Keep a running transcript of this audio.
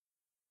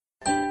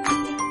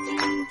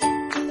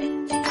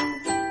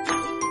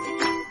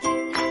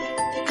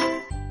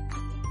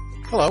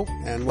Hello,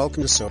 and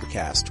welcome to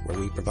Sobercast, where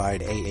we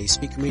provide AA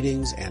speaker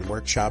meetings and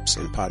workshops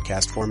in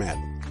podcast format.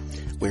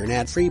 We're an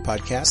ad-free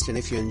podcast, and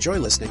if you enjoy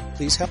listening,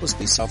 please help us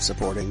be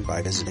self-supporting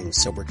by visiting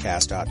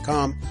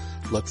Sobercast.com,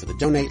 look for the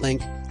donate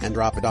link, and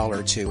drop $1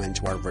 or $2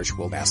 into our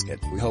virtual basket.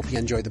 We hope you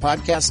enjoyed the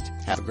podcast.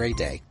 Have a great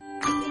day.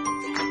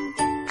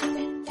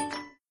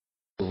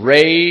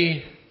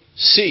 Ray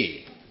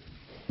C.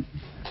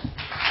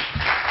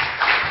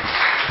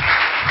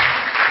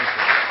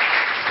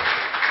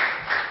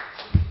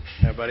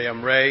 Hey, buddy,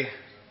 I'm Ray.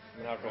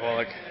 I'm an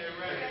alcoholic.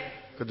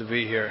 Good to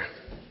be here.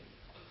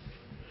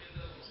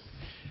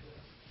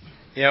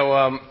 You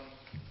know,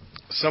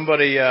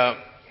 somebody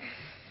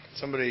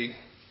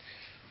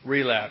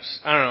relapsed.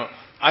 I don't know.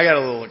 I got a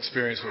little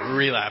experience with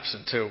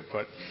relapsing too,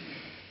 but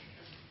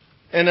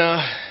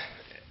I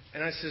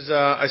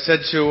said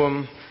to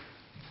him,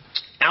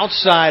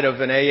 outside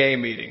of an AA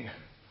meeting,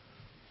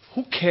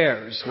 who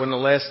cares when the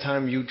last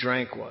time you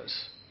drank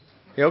was?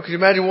 You know, could you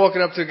imagine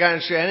walking up to a guy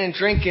and saying, I didn't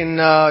drink in,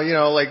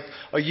 like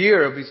a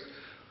year.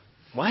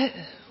 What?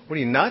 What are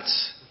you,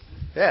 nuts?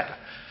 Yeah.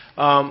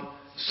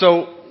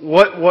 So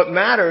what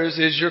matters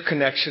is your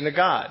connection to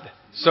God.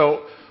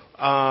 So,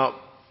 that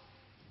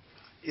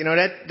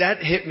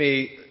hit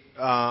me,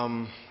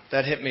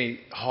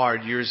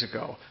 hard years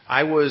ago.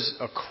 I was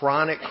a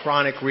chronic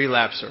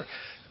relapser.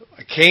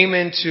 I came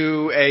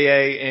into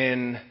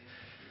AA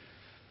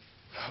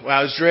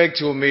I was dragged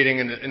to a meeting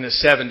in the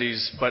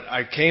 70s, but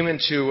I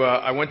went to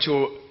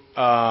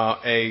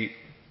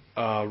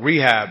a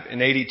rehab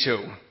in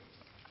 82.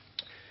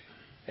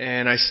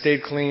 And I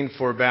stayed clean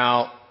for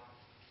about,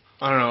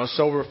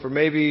 sober for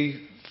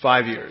maybe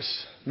 5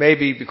 years.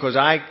 Maybe, because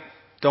I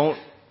don't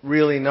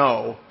really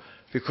know.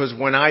 Because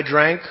when I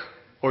drank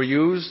or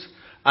used,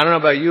 I don't know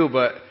about you,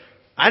 but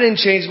I didn't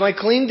change my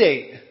clean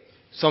date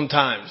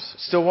sometimes.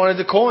 Still wanted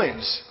the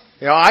coins.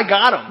 I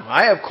got them.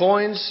 I have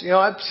coins.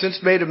 I've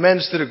since made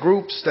amends to the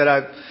groups that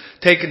I've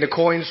taken the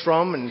coins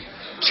from and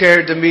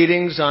chaired the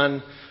meetings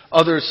on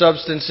other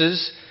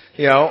substances.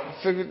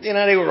 Figured,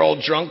 they were all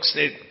drunks.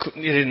 You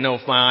didn't know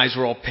if my eyes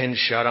were all pinned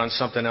shut on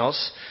something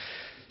else.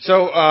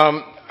 So,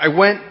 I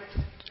went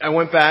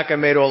back. I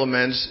made all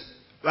amends.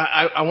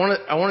 I want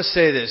to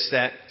say this,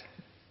 that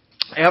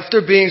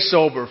after being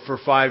sober for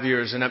 5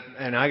 years, and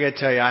I got to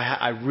tell you,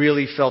 I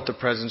really felt the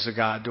presence of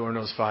God during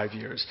those 5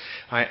 years.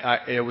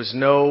 There was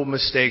no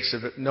mistake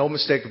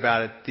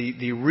about it.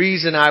 The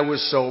reason I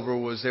was sober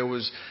was there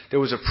was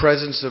a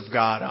presence of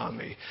God on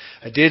me.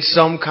 I did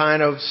some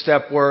kind of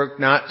step work,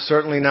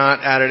 certainly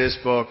not out of this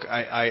book.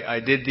 I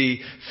did the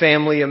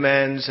family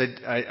amends.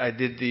 I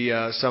did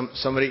some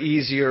of the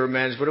easier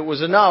amends, but it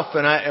was enough,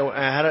 and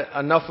I had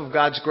enough of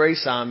God's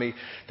grace on me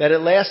that it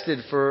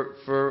lasted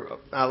for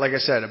like I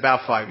said,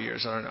 about 5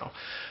 years. I don't know.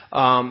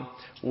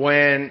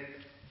 When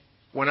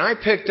I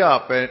picked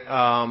up,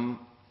 I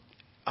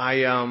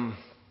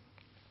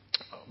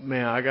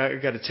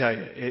got to tell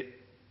you,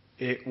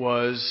 it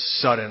was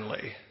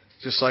suddenly,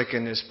 just like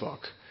in this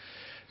book,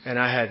 and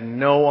I had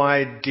no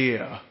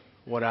idea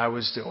what I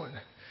was doing,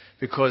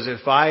 because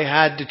if I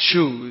had to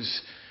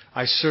choose,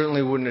 I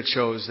certainly wouldn't have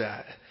chose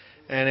that.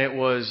 And it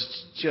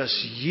was just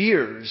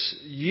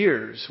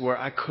years where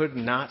I could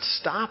not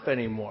stop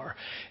anymore.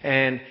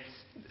 And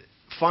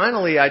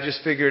finally, I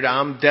just figured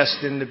I'm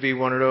destined to be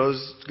one of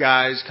those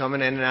guys coming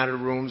in and out of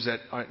rooms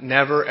that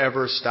never,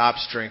 ever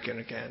stops drinking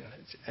again.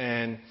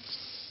 And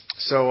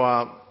so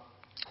I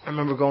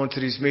remember going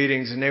to these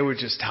meetings, and they were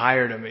just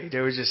tired of me.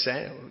 They were just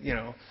saying,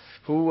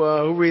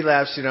 who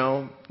relapsed,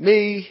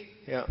 me.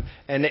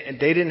 And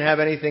they didn't have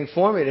anything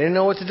for me. They didn't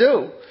know what to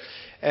do.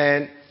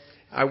 And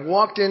I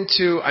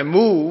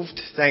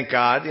moved, thank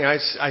God.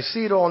 I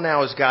see it all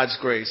now as God's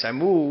grace. I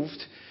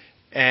moved,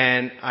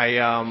 and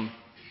I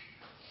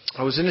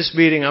was in this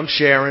meeting. I'm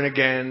sharing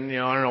again.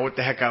 I don't know what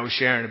the heck I was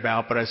sharing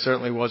about, but I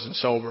certainly wasn't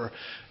sober,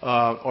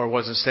 or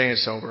wasn't staying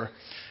sober.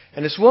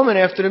 And this woman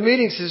after the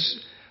meeting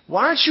says,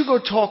 why don't you go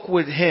talk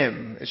with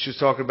him? And she was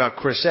talking about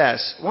Chris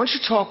S. Why don't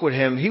you talk with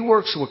him? He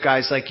works with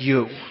guys like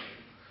you.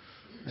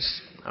 I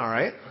said, all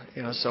right.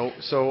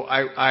 So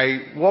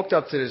I walked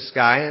up to this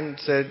guy and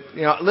said,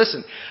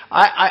 listen,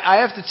 I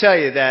have to tell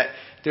you that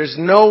there's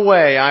no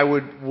way I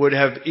would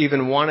have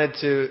even wanted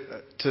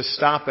to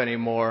stop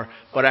anymore,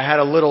 but I had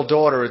a little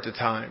daughter at the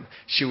time.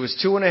 She was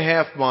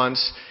 2.5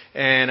 months,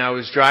 and I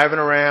was driving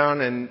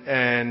around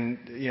and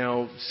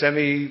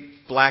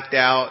semi-blacked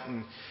out,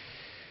 and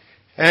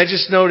I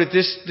just noted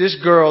this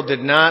girl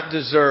did not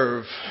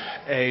deserve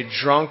a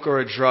drunk or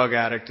a drug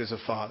addict as a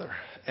father.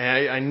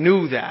 And I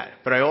knew that,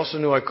 but I also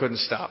knew I couldn't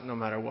stop no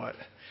matter what.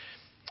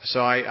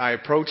 So I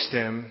approached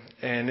him,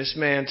 and this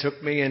man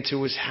took me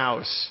into his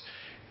house,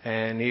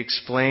 and he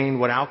explained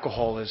what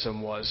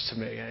alcoholism was to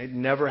me. I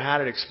never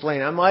had it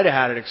explained. I might have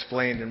had it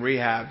explained in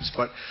rehabs,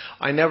 but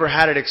I never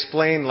had it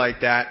explained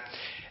like that.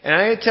 And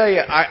I gotta tell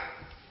you,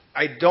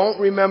 I don't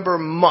remember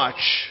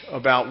much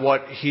about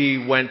what he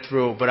went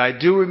through, but I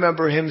do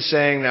remember him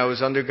saying that I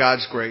was under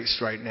God's grace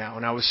right now,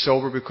 and I was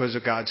sober because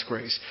of God's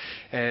grace.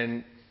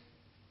 And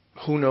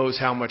who knows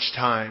how much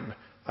time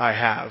I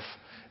have,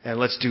 and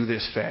let's do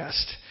this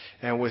fast.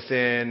 And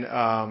within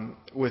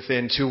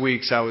 2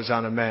 weeks, I was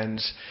on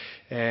amends.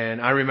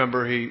 And I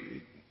remember he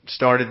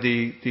started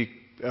the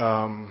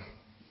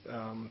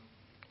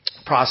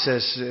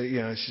process. He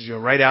says,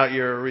 write out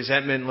your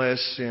resentment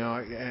list.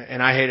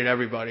 And I hated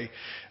everybody.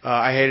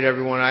 I hated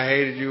everyone. I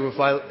hated you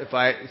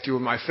if you were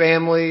my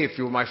family, if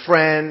you were my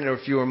friend, or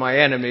if you were my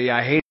enemy.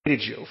 I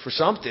hated you for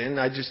something.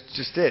 I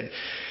just did.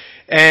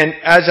 And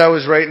as I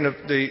was writing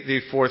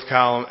the fourth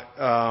column,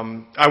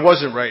 I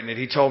wasn't writing it.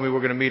 He told me we're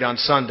going to meet on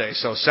Sunday.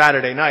 So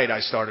Saturday night I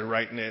started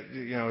writing it.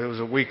 It was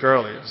a week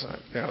earlier.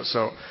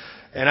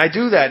 And I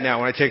do that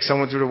now when I take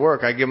someone through to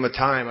work. I give them a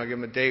time. I give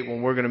them a date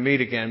when we're going to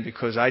meet again,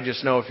 because I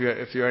just know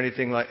if you're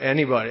anything like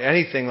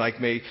anything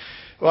me,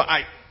 well,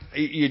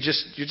 you're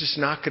just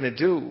not going to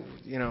do.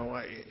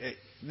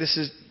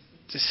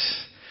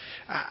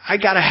 I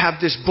got to have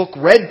this book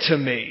read to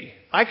me.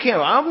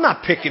 I'm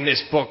not picking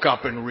this book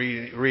up and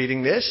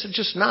reading this. It's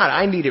just not.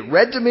 I need it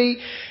read to me,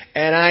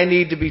 and I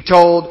need to be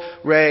told,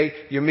 Ray,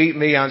 you meet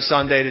me on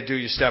Sunday to do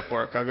your step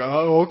work. I go,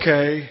 oh,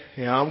 okay.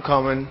 Yeah, I'm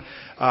coming.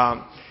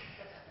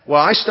 Well,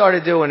 I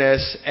started doing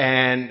this,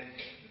 and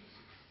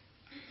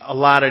a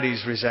lot of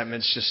these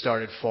resentments just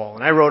started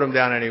falling. I wrote them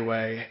down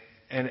anyway,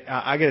 and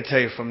I got to tell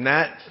you, from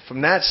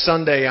that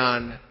Sunday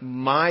on,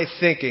 my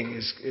thinking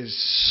is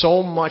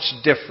so much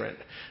different.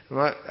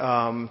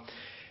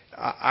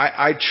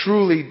 I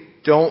truly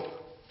don't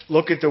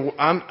look at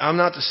I'm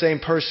not the same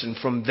person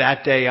from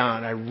that day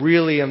on. I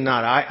really am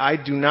not. I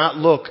do not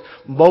look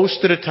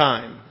most of the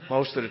time,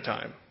 all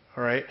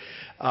right?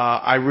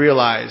 I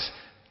realize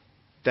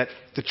that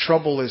the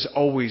trouble is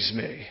always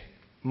me,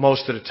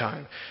 most of the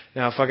time.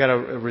 Now, if I got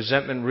a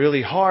resentment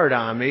really hard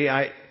on me,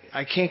 I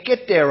can't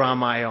get there on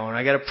my own.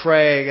 I got to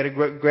pray. I got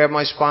to grab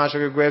my sponsor.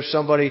 I got to grab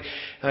somebody.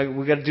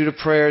 We got to do the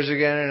prayers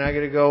again, and I got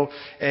to go.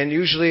 And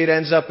usually it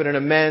ends up in an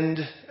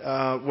amend,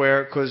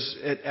 because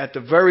at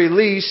the very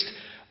least,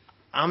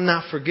 I'm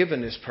not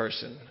forgiving this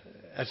person.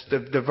 That's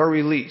the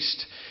very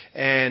least.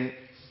 And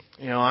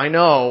I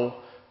know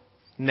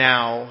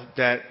now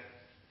that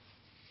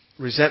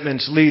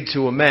resentments lead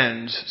to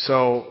amends.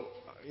 So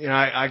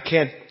I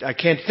can't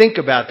think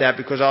about that,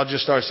 because I'll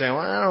just start saying,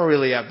 well, I don't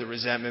really have the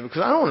resentment,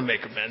 because I don't want to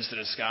make amends to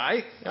this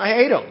guy. I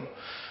hate him.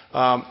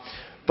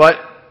 But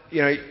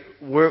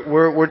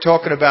we're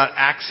talking about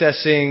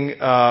accessing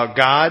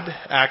God,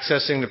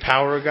 accessing the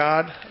power of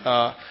God.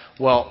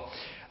 Well,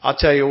 I'll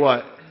tell you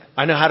what.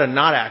 I know how to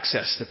not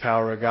access the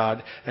power of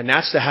God, and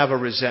that's to have a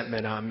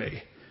resentment on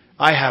me.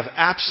 I have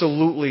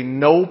absolutely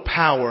no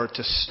power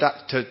to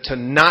stop, to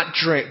not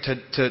drink,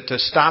 to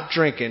stop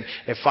drinking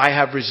if I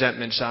have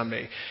resentments on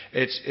me.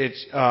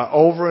 It's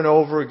over and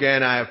over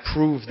again. I have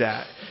proved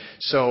that.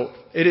 So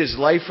it is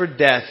life or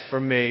death for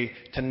me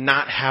to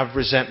not have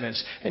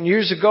resentments. And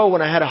years ago,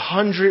 when I had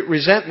 100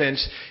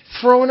 resentments,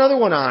 throw another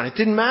one on. It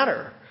didn't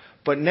matter.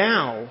 But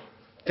now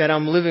that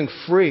I'm living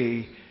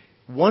free,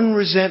 one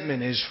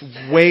resentment is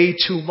way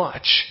too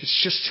much. It's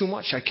just too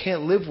much. I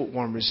can't live with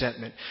one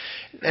resentment.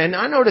 And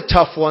I know the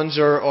tough ones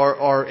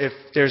are if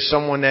there's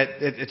someone that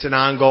it's an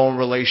ongoing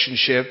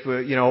relationship,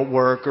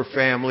 work or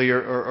family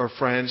or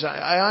friends.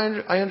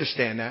 I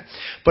understand that.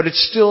 But it's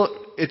still,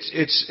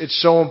 it's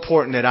so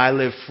important that I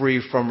live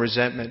free from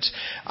resentments.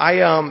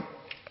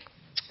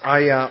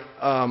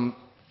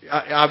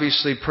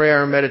 Obviously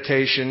prayer and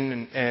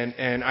meditation,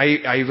 and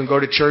I even go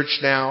to church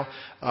now.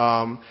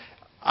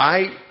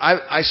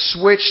 I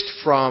switched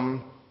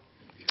from,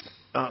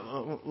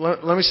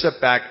 let me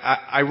step back.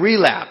 I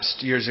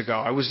relapsed years ago.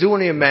 I was doing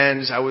the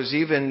amends. I was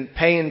even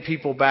paying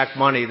people back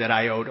money that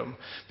I owed them,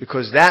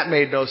 because that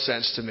made no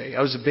sense to me.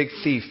 I was a big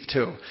thief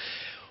too.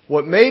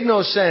 What made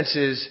no sense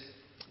is,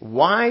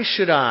 why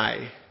should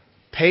I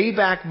pay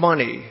back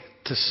money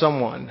to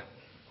someone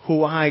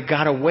who I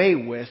got away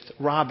with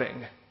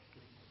robbing?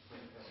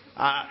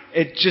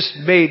 It just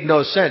made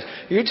no sense.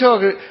 You're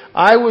talking.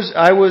 I was.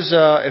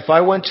 If I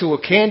went to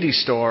a candy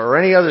store or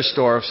any other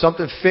store, if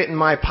something fit in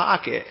my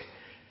pocket,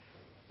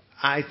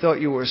 I thought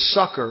you were a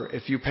sucker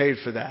if you paid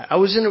for that. I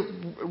was in a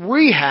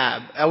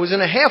rehab. I was in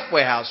a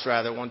halfway house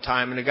rather one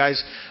time, and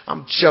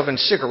I'm shoving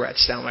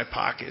cigarettes down my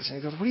pockets, and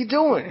he goes, "What are you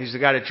doing?" He's the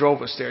guy that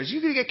drove us there.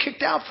 You're gonna get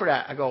kicked out for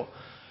that. I go,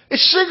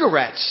 "It's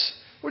cigarettes.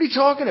 What are you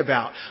talking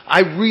about?"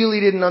 I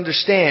really didn't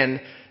understand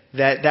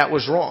that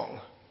was wrong.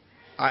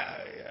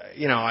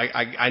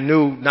 I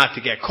knew not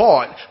to get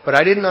caught, but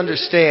I didn't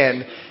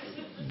understand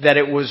that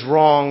it was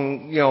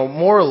wrong,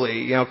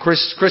 morally.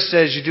 Chris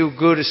says you do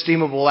good,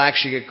 esteemable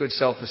acts, you get good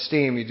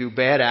self-esteem. You do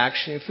bad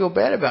action, you feel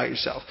bad about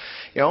yourself.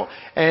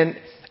 And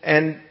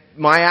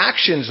my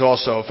actions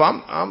also. If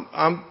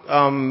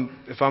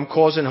I'm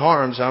causing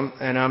harms,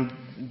 and I'm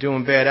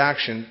doing bad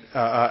actions,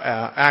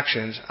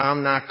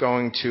 I'm not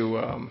going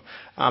to.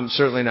 I'm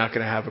certainly not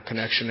going to have a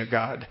connection to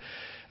God.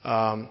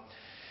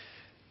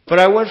 But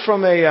I went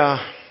from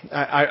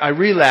I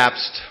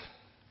relapsed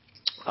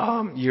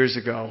years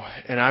ago,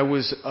 and I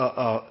was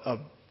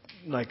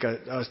like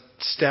a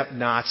step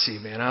Nazi,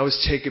 man. I was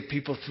taking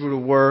people through to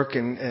work,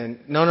 and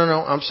no,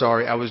 I'm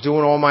sorry. I was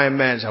doing all my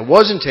amends. I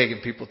wasn't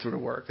taking people through to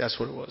work. That's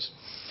what it was.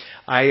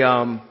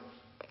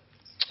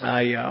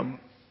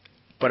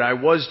 but I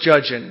was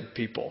judging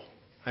people.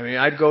 I mean,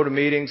 I'd go to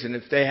meetings, and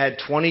if they had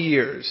 20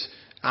 years,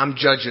 I'm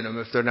judging them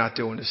if they're not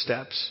doing the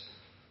steps.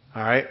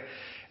 All right?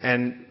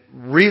 And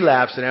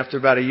relapse, and after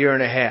about a year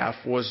and a half,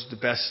 was the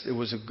best. It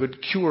was a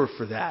good cure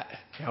for that,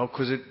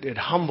 because it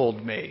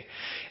humbled me.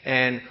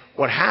 And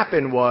what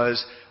happened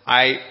was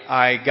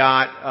I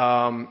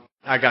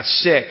got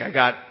sick.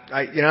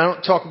 I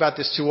don't talk about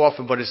this too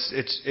often, but it's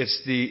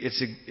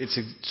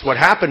what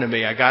happened to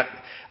me. I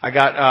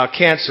got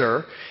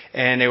cancer,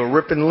 and they were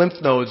ripping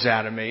lymph nodes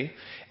out of me.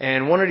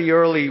 And one of the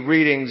early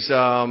readings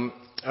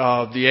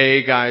of the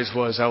AA guys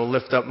was "I Will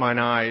Lift Up Mine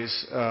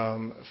Eyes"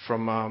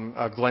 from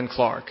Glenn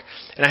Clark.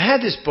 And I had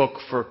this book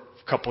for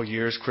a couple of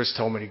years. Chris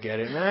told me to get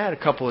it, and I had a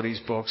couple of these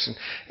books. And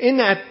in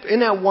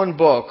that one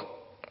book,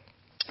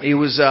 he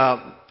was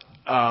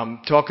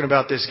talking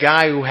about this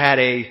guy who had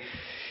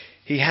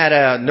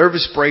a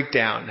nervous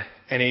breakdown,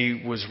 and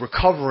he was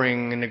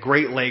recovering in the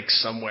Great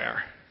Lakes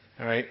somewhere.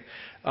 All right,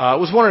 it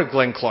was one of the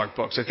Glenn Clark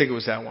books. I think it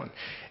was that one.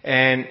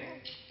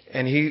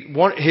 And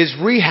his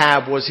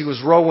rehab was he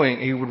was rowing.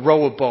 He would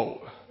row a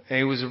boat, and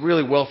he was a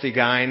really wealthy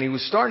guy, and he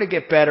was starting to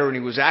get better, and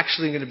he was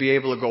actually going to be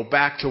able to go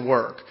back to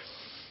work.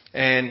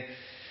 And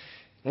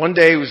one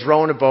day he was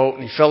rowing a boat,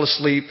 and he fell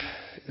asleep.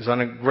 He was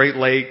on a Great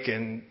Lake,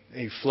 and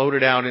he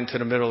floated out into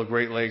the middle of the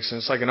Great Lakes, and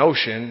it's like an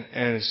ocean,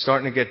 and it's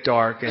starting to get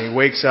dark, and he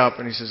wakes up,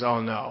 and he says,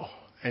 "Oh no."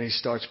 And he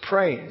starts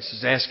praying. He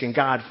says, asking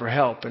God for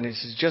help. And he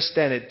says, just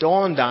then it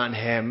dawned on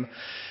him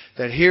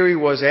that here he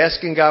was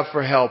asking God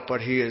for help, but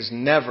he has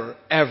never,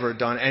 ever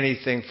done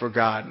anything for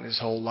God in his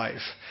whole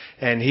life.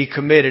 And he's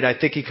going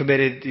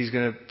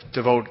to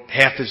devote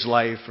half his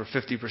life or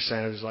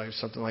 50% of his life,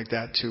 something like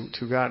that,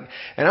 to God.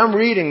 And I'm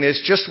reading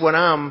this just when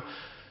I'm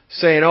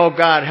saying, "Oh,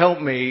 God, help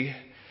me."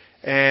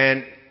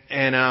 And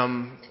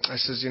I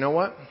says, "You know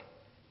what?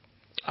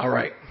 All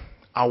right,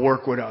 I'll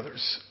work with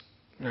others."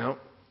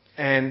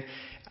 And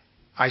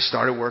I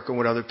started working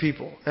with other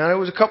people. And there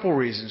was a couple of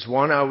reasons.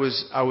 One, I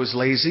was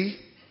lazy.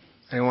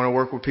 I didn't want to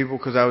work with people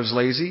because I was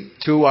lazy.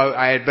 Two,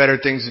 I had better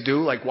things to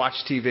do, like watch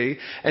TV.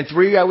 And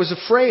three, I was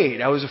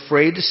afraid. I was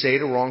afraid to say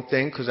the wrong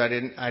thing because I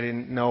didn't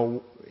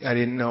know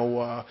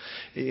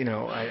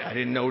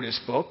this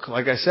book.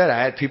 Like I said,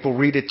 I had people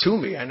read it to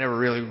me. I never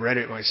really read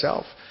it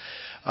myself.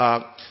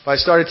 But I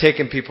started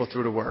taking people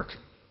through the work.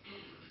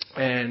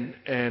 And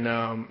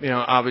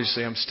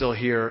obviously I'm still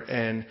here,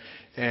 and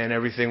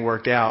everything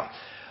worked out.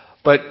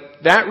 But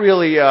that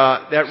really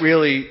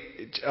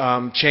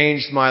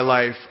changed my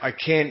life. I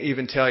can't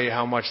even tell you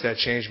how much that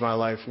changed my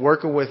life.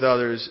 Working with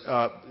others,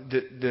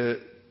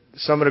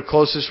 some of the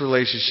closest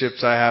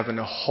relationships I have in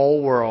the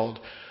whole world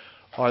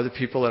are the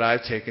people that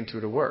I've taken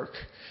through the work.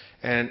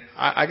 And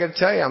I got to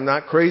tell you, I'm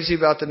not crazy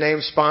about the name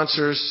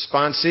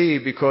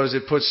sponsee, because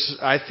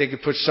I think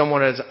it puts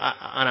someone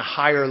on a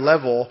higher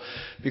level,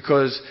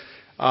 because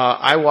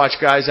I watch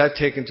guys I've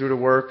taken through the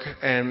work,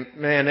 and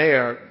man, they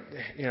are,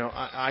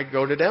 I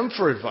go to them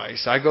for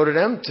advice. I go to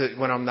them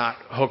when I'm not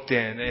hooked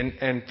in,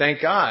 and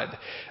thank God.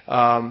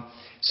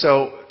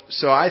 So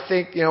I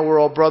think, we're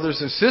all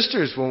brothers and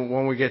sisters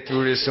when we get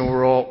through this, and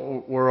we're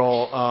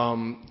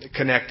all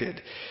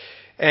connected.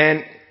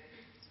 And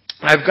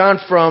I've gone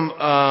from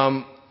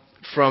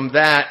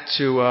that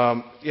to,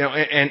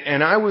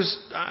 and I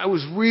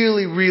was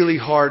really, really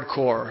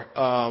hardcore.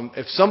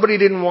 If somebody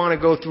didn't want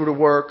to go through the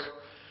work,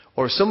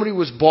 or if somebody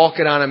was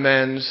balking on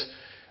amends,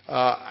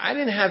 I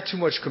didn't have too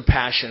much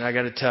compassion, I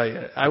got to tell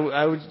you. I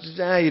would,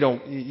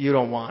 you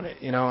don't want it,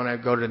 and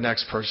I'd go to the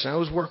next person. I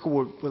was working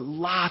with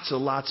lots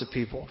of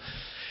people.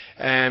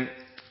 And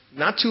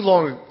not too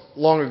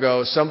long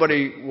ago,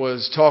 somebody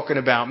was talking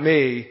about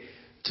me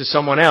to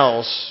someone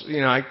else.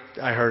 I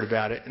heard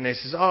about it, and they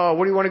says, "Oh,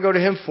 what do you want to go to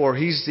him for?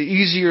 He's the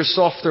easier,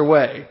 softer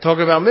way."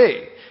 Talking about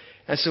me.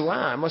 I said,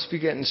 "Wow, I must be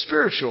getting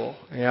spiritual,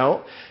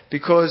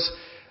 because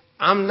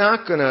I'm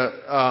not going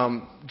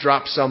to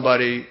drop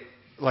somebody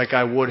like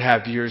I would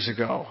have years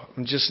ago.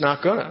 I'm just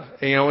not going to.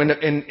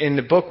 In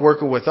the book,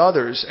 Working with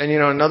Others, and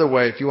another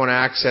way, if you want to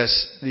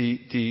access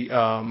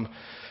the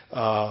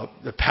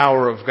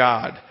power of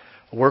God,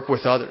 work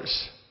with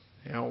others.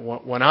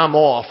 When I'm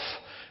off,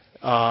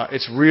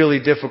 it's really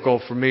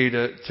difficult for me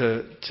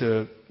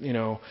to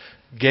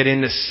get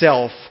into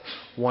self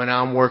when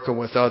I'm working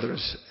with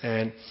others.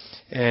 And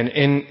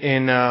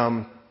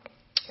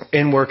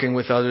in working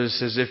with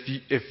others is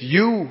if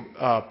you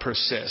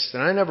persist.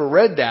 And I never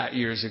read that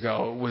years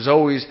ago. I was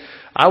always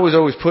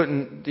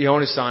putting the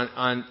onus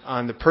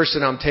on the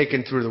person I'm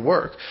taking through the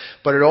work.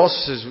 But it also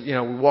says, we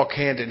walk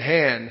hand in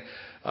hand,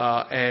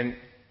 and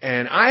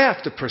I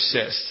have to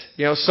persist.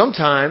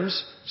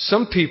 Sometimes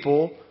some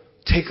people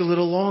take a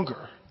little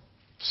longer.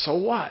 So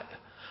what?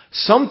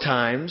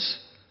 Sometimes,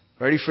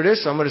 ready for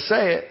this? I'm going to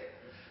say it.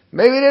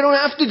 Maybe they don't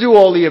have to do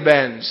all the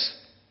amends.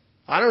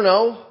 I don't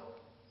know.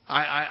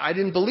 I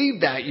didn't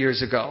believe that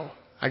years ago.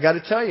 I got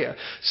to tell you.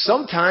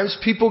 Sometimes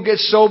people get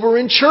sober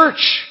in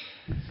church,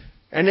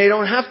 and they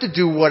don't have to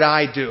do what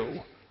I do.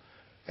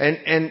 And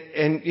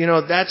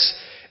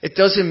it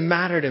doesn't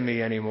matter to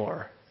me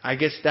anymore. I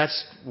guess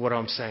that's what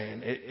I'm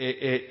saying.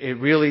 It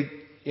really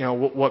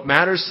what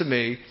matters to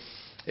me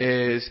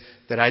is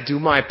that I do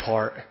my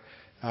part.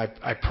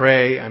 I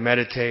pray, I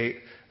meditate.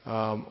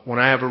 When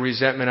I have a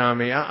resentment on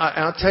me,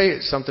 I'll tell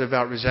you something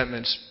about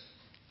resentments.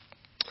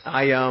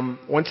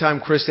 One time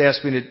Chris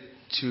asked me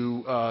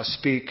to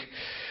speak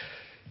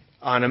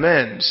on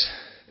amends,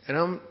 and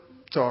I'm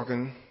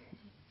talking.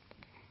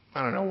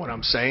 I don't know what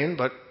I'm saying,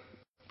 but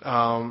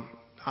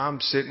I'm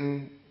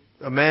sitting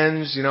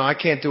amends. I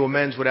can't do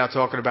amends without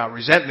talking about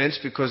resentments,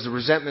 because the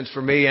resentments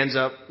for me ends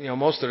up,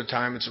 most of the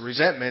time it's a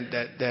resentment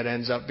that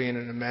ends up being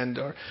an amend,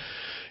 or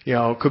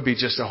it could be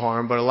just a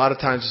harm, but a lot of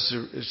times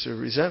it's a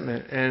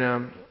resentment.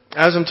 And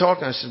as I'm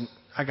talking, I said,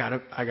 I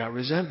got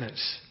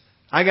resentments.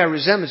 I got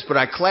resentments, but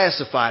I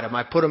classified them.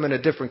 I put them in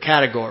a different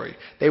category.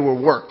 They were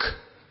work.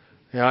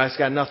 It's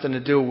got nothing to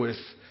do with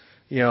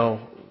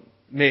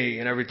me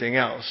and everything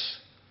else.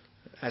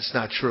 That's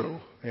not true.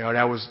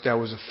 That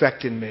was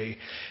affecting me,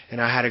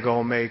 and I had to go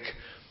and make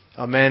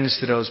amends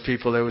to those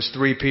people. There was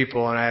 3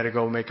 people, and I had to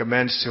go make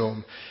amends to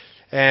them.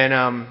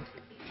 And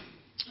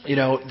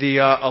the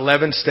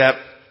 11th step.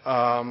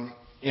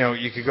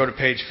 You could go to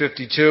page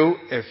 52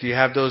 if you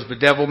have those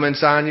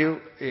bedevilments on you.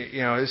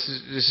 This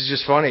is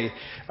just funny.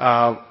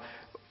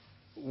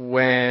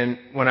 When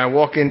I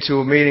walk into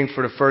a meeting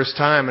for the first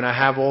time and I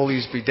have all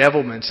these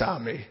bedevilments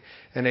on me,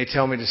 and they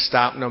tell me to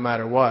stop no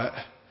matter what.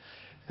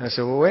 And I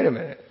said, well, wait a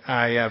minute.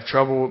 I have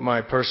trouble with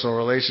my personal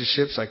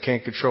relationships. I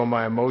can't control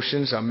my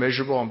emotions. I'm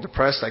miserable. I'm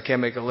depressed. I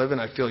can't make a living.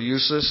 I feel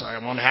useless.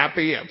 I'm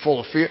unhappy. I'm full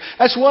of fear.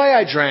 That's why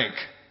I drank.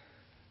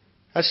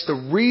 That's the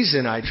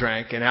reason I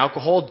drank, and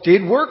alcohol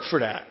did work for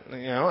that.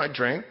 I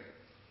drank.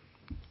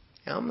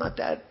 I'm not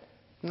that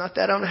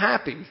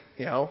unhappy,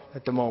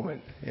 at the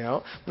moment.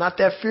 Not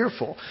that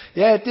fearful.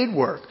 Yeah, it did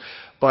work,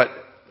 but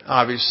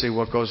obviously,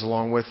 what goes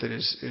along with it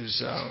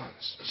is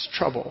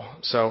trouble.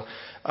 So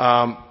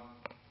I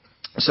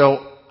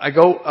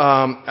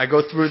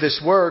go through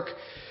this work,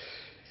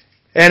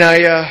 and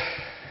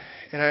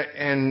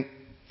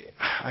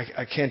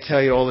I can't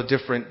tell you all the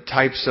different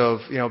types of,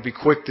 be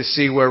quick to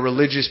see where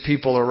religious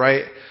people are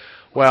right.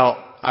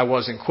 Well, I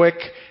wasn't quick,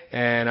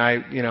 and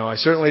I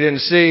certainly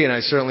didn't see, and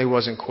I certainly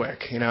wasn't quick.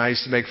 I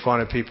used to make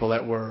fun of people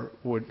that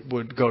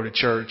would go to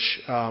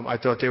church. I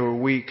thought they were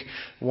weak.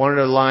 One of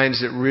the lines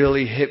that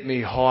really hit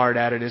me hard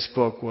out of this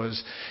book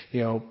was,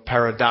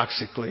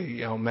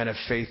 paradoxically, men of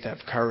faith have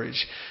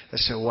courage. I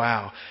said,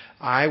 wow.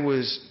 I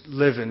was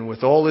living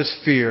with all this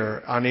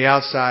fear. On the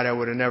outside, I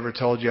would have never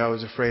told you I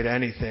was afraid of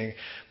anything.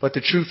 But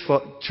the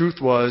truth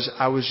was,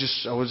 I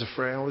was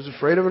afraid. I was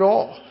afraid of it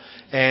all.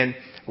 And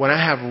when I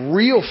have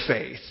real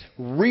faith,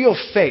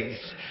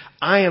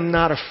 I am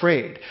not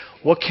afraid.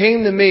 What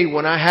came to me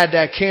when I had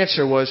that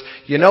cancer was,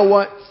 you know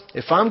what?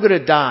 If I'm going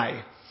to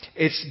die,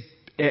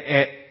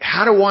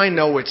 how do I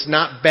know it's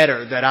not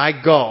better that I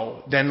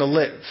go than to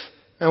live?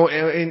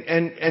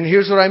 And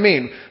here's what I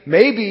mean.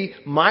 Maybe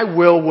my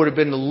will would have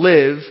been to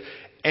live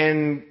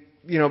and,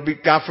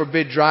 God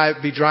forbid,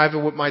 be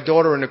driving with my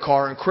daughter in the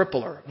car and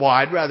cripple her. Well,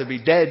 I'd rather be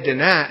dead than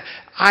that.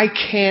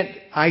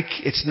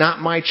 It's not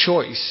my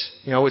choice.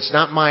 It's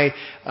not my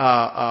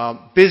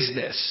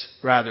business,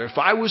 rather. If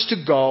I was to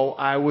go,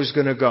 I was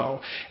going to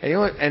go. And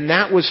and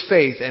that was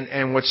faith.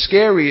 And what's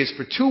scary is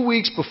for 2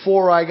 weeks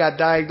before I got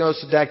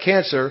diagnosed with that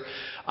cancer,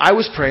 I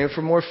was praying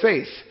for more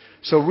faith.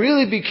 So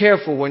really be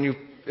careful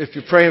if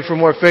you're praying for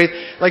more faith.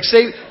 Like,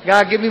 say,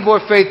 God, give me more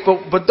faith,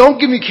 but don't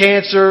give me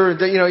cancer.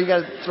 You got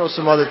to throw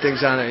some other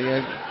things on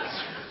it.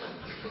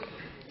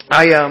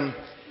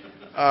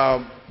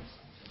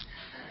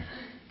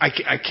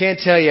 I can't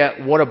tell you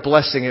what a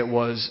blessing it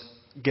was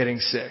getting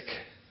sick.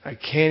 I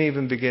can't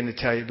even begin to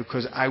tell you,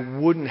 because I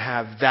wouldn't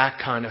have that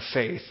kind of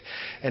faith.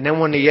 And then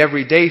when the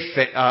everyday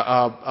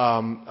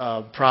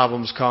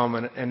problems come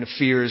and the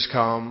fears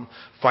come,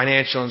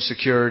 financial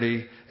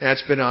insecurity,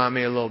 that's been on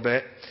me a little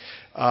bit.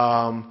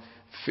 I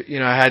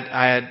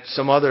had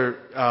some other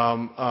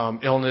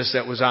illness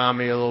that was on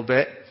me a little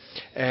bit,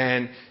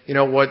 and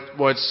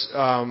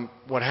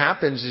what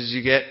happens is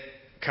you get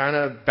kind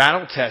of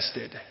battle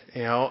tested.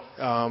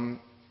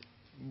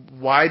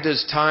 Why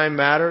does time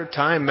matter?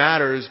 Time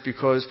matters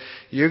because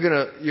you're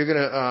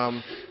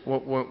gonna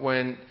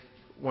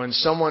when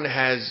someone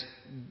has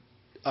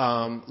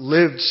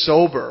lived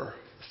sober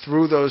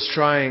through those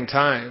trying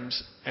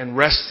times and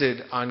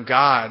rested on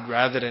God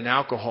rather than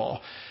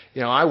alcohol.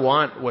 I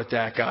want what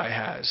that guy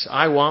has.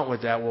 I want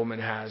what that woman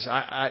has.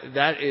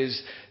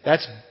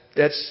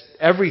 That's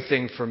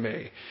everything for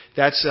me.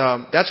 That's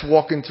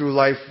walking through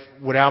life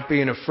without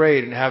being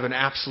afraid and having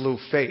absolute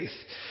faith.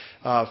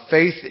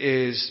 Faith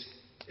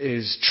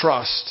is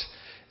trust,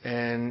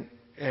 and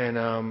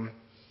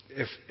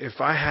if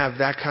I have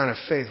that kind of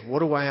faith, what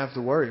do I have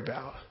to worry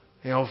about?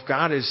 If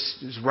God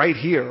is right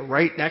here,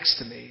 right next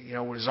to me,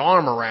 with His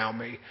arm around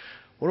me,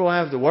 what do I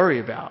have to worry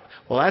about?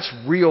 Well, that's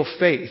real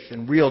faith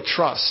and real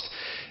trust.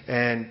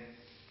 And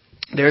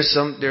there's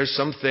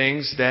some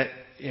things that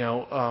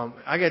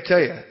I got to tell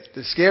you,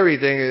 the scary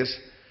thing is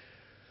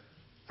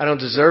I don't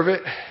deserve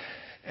it,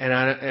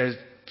 and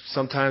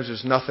sometimes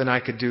there's nothing I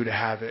could do to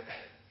have it.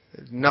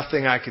 There's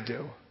nothing I could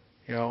do.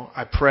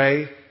 I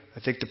pray. I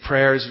think the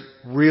prayers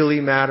really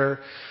matter.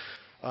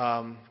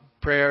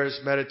 Prayers,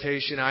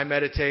 meditation. I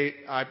meditate.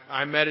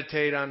 I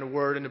meditate on the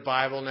Word in the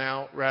Bible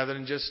now, rather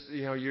than just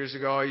years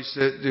ago I used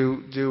to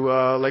do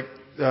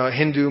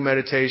Hindu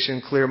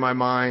meditation, clear my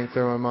mind.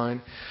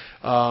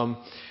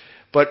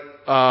 But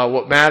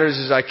what matters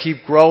is I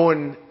keep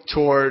growing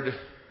toward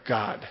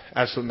God.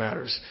 That's what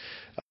matters.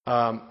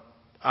 I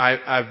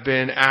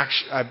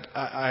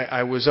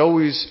was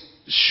always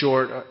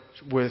short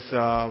with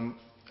my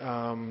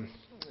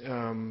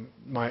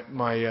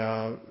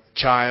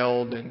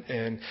child,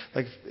 and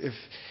like if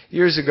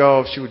years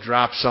ago if she would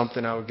drop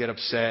something, I would get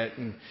upset,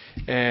 and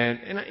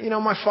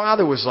my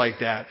father was like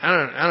that.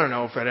 I don't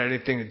know if it had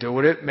anything to do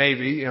with it,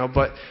 maybe,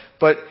 but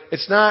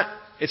it's not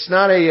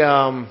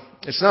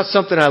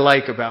something I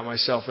like about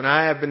myself, and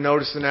I have been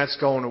noticing that's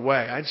going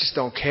away. I just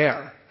don't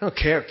care. I don't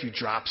care if you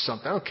drop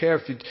something. I don't care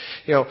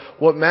if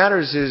what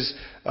matters is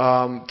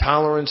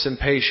tolerance and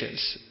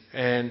patience.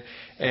 And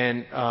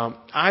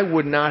I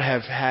would not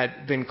have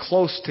been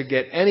close to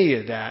get any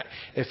of that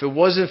if it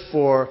wasn't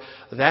for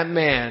that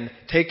man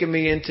taking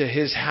me into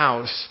his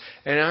house.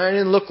 And I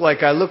didn't look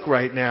like I look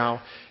right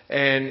now.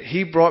 And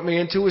he brought me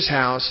into his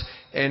house,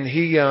 and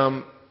he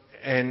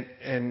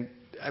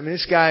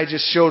this guy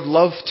just showed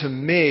love to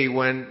me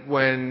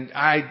when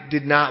I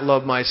did not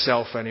love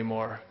myself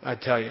anymore. I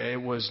tell you,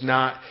 it was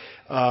not.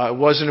 It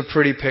wasn't a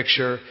pretty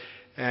picture,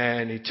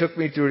 and he took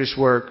me through this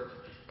work.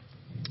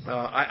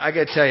 I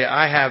got to tell you,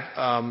 I have.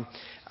 I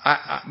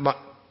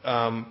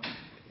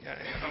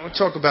want to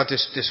talk about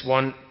this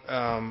one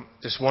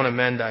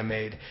amend I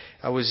made.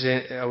 It was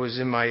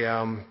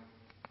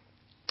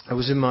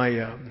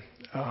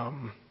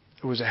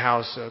a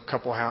house a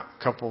couple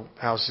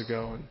houses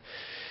ago,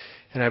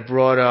 and I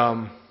brought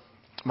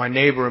my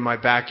neighbor in my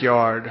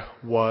backyard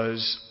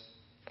was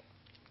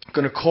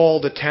going to call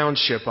the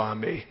township on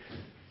me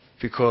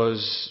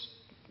because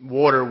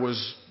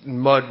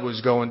mud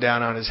was going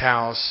down on his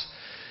house.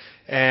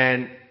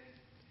 And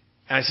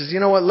I says, you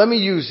know what, let me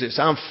use this.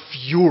 I'm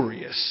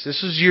furious.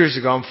 This was years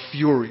ago. I'm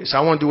furious.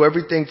 I want to do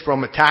everything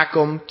from attack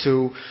him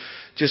to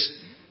just,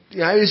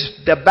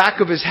 the back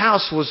of his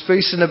house was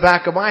facing the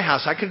back of my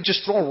house. I could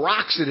just throw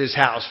rocks at his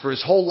house for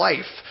his whole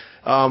life.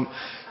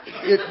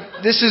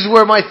 This is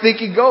where my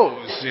thinking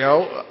goes,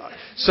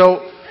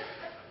 So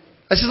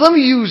I said, let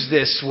me use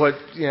this,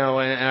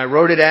 and I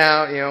wrote it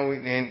out,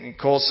 and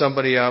called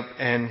somebody up,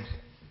 and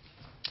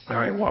all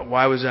right,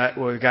 why was that?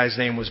 Well, the guy's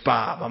name was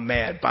Bob. I'm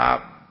mad.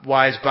 Bob,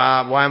 why is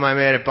Bob? Why am I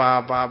mad at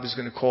Bob? Bob is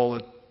going to call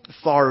the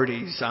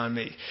authorities on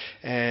me.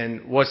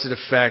 And what's it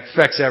affect?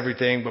 Affects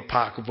everything but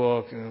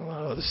pocketbook and a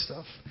lot of other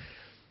stuff.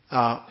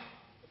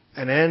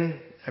 And then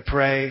I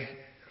pray,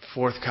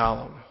 fourth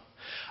column.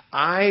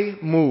 I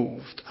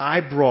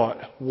brought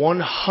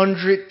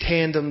 100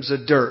 tandems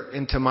of dirt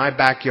into my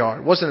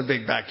backyard. It wasn't a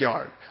big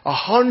backyard.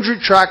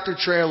 100 tractor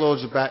trailer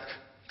loads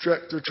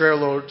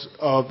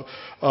of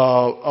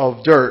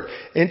dirt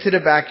into the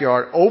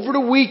backyard over the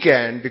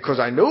weekend because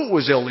I knew it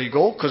was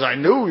illegal, because I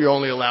knew we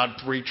only allowed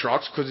 3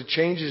 trucks because it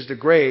changes the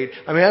grade.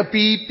 I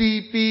beep,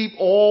 beep, beep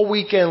all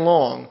weekend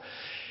long.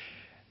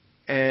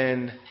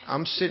 And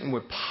I'm sitting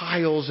with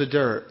piles of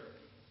dirt.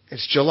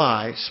 It's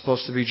July, it's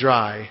supposed to be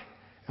dry.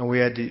 And we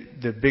had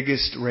the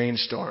biggest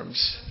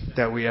rainstorms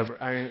that we ever.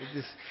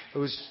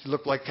 It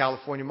looked like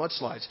California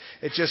mudslides.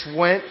 It just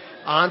went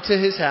onto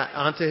his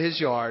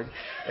yard.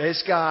 And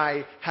this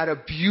guy had a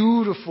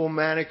beautiful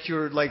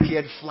manicured, like he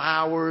had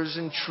flowers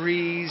and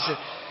trees.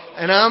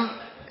 And I'm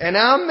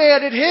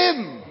mad at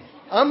him.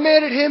 I'm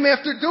mad at him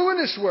after doing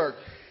this work.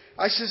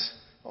 I says,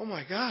 oh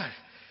my God.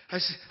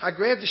 I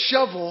grabbed the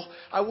shovel.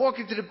 I walked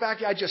into the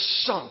backyard. I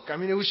just sunk.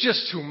 It was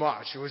just too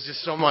much. It was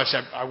just so much.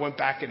 I went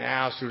back in the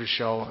house through the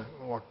show. I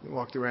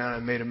walked around. I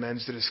made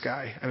amends to this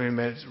guy.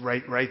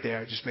 Right there.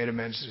 I just made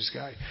amends to this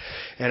guy.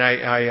 And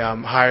I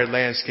hired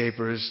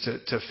landscapers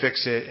to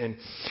fix it.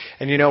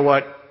 And you know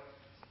what?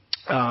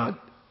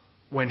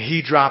 When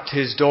he dropped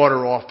his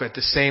daughter off at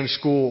the same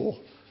school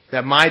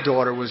that my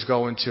daughter was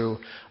going to,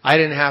 I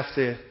didn't have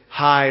to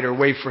hide or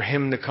wait for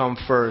him to come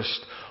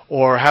first,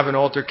 or have an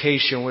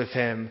altercation with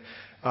him.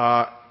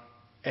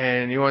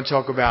 And you want to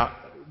talk about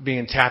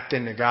being tapped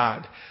into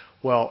God.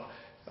 Well,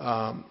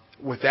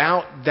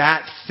 without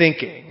that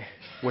thinking,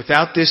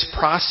 without this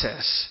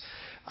process,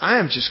 I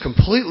am just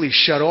completely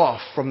shut off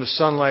from the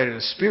sunlight of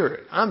the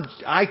Spirit.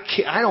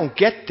 I don't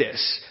get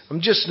this. I'm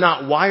just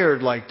not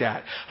wired like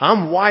that.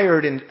 I'm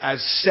wired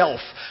as self.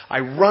 I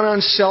run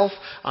on self.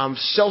 I'm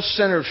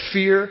self-centered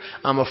fear.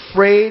 I'm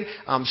afraid.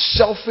 I'm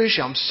selfish.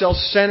 I'm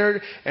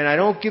self-centered, and I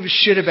don't give a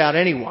shit about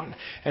anyone.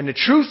 And the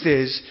truth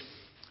is,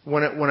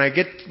 when I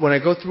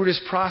go through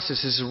this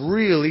process, it's a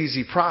real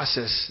easy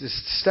process.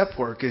 This step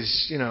work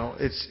is,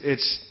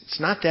 it's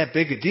not that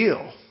big a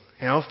deal.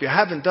 If you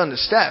haven't done the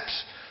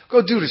steps,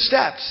 go do the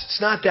steps.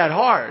 It's not that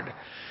hard.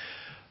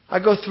 I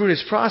go through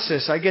this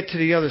process. I get to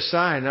the other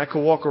side, and I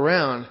can walk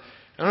around.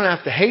 I don't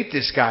have to hate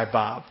this guy,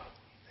 Bob.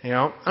 I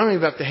don't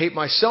even have to hate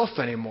myself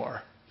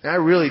anymore. And I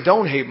really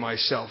don't hate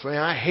myself.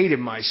 I hated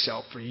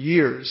myself for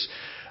years.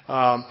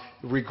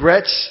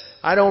 Regrets,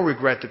 I don't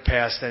regret the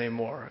past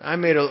anymore. I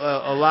made a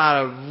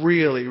lot of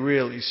really,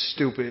 really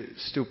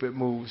stupid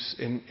moves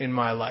in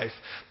my life.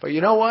 But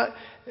you know what?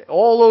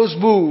 All those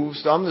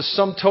moves, we're all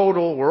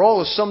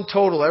the sum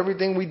total,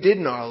 everything we did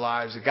in our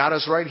lives. It got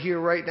us right here,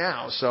 right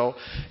now. So,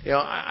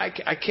 I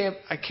can't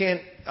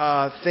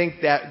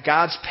think that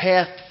God's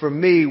path for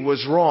me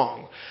was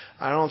wrong.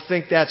 I don't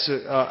think that's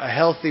a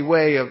healthy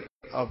way of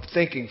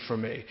thinking for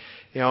me.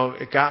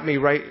 It got me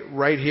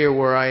right here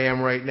where I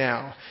am right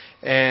now.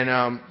 And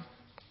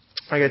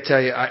I got to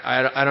tell you,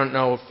 I don't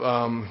know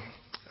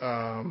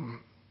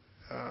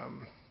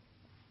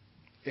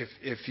if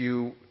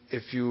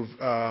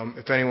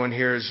anyone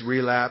here has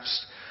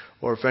relapsed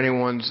or if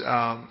anyone's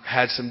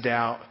had some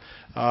doubt,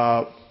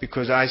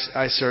 because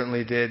I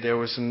certainly did. There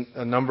was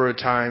a number of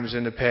times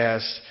in the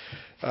past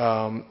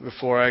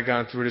before I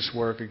gone through this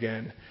work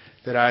again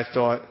that I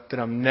thought that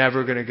I'm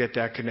never going to get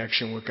that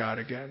connection with God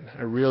again.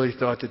 I really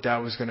thought that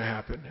was going to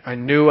happen. I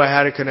knew I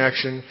had a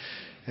connection,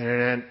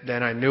 and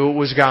then I knew it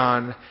was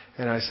gone,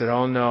 and I said,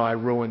 "Oh no, I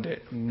ruined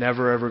it. I'm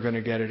never ever going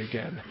to get it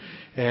again."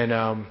 And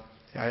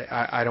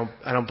I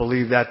don't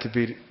believe that to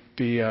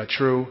be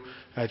true.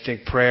 I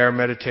think prayer,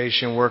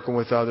 meditation, working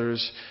with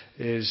others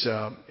is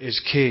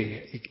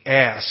key.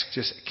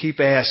 Just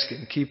keep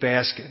asking.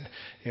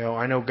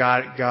 I know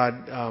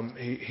God,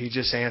 He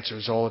just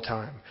answers all the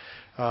time.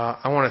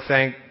 I want to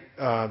thank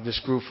this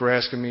group for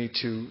asking me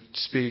to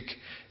speak,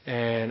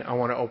 and I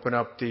want to open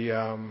up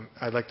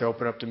I'd like to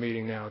open up the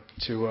meeting now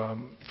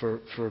for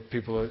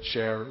people to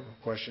share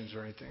questions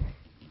or anything.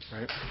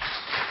 Right?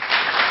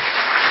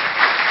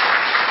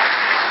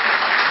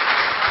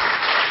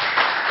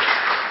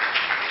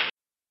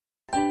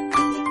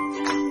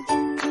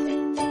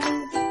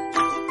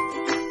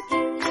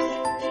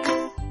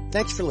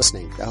 Thanks for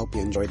listening. I hope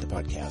you enjoyed the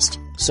podcast.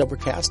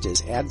 Sobercast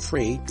is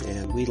ad-free,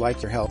 and we'd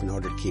like your help in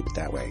order to keep it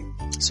that way.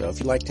 So if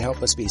you'd like to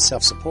help us be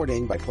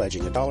self-supporting by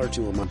pledging $1 or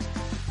 $2 a month,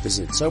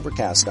 visit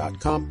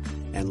Sobercast.com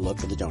and look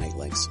for the donate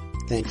links.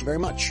 Thank you very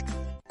much.